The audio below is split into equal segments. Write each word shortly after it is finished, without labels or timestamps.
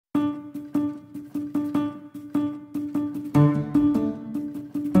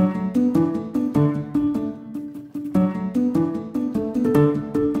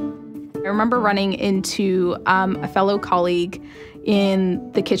remember running into a fellow colleague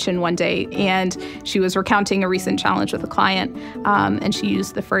in the kitchen one day, and she was recounting a recent challenge with a client, and she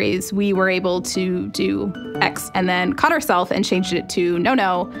used the phrase, "We were able to do X," and then caught herself and changed it to,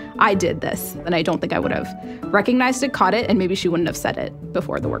 no, I did this. And I don't think I would have recognized it, caught it, and maybe she wouldn't have said it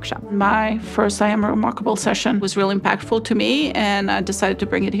before the workshop. My first Iamremarkable session was really impactful to me, and I decided to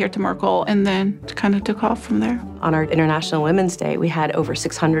bring it here to Merkle, and then it kind of took off from there. On our International Women's Day, we had over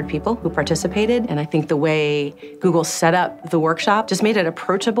 600 people who participated, and I think the way Google set up the workshop just made it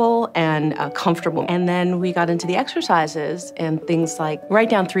approachable and comfortable. And then we got into the exercises and things like, write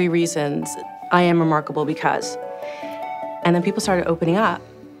down 3 reasons I am remarkable because. And then people started opening up,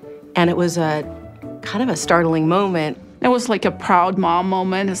 and it was a kind of a startling moment. It was like a proud mom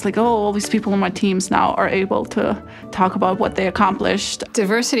moment. It's like, oh, all these people on my teams now are able to talk about what they accomplished.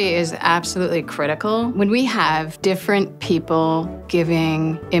 Diversity is absolutely critical. When we have different people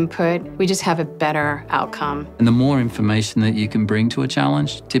giving input, we just have a better outcome. And the more information that you can bring to a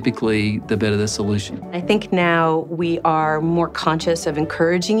challenge, typically the better the solution. I think now we are more conscious of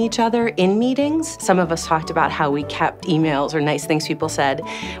encouraging each other in meetings. Some of us talked about how we kept emails or nice things people said,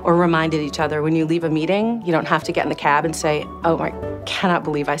 or reminded each other, when you leave a meeting, you don't have to get in the cab and say, oh, I cannot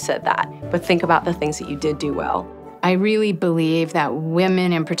believe I said that. But think about the things that you did do well. I really believe that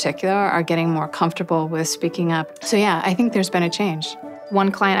women in particular are getting more comfortable with speaking up. So yeah, I think there's been a change. One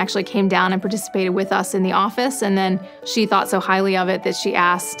client actually came down and participated with us in the office, and then she thought so highly of it that she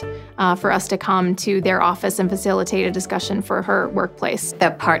asked for us to come to their office and facilitate a discussion for her workplace.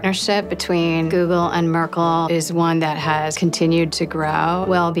 That partnership between Google and Merkle is one that has continued to grow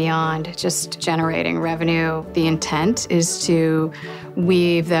well beyond just generating revenue. The intent is to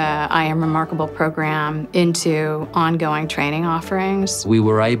weave the Iamremarkable program into ongoing training offerings. We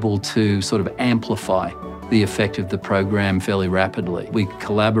were able to sort of amplify the effect of the program fairly rapidly. We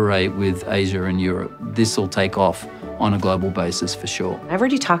collaborate with Asia and Europe. This will take off on a global basis for sure. I've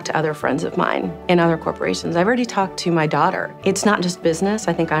already talked to other friends of mine in other corporations. I've already talked to my daughter. It's not just business.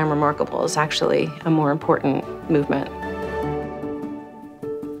 I think Iamremarkable is actually a more important movement.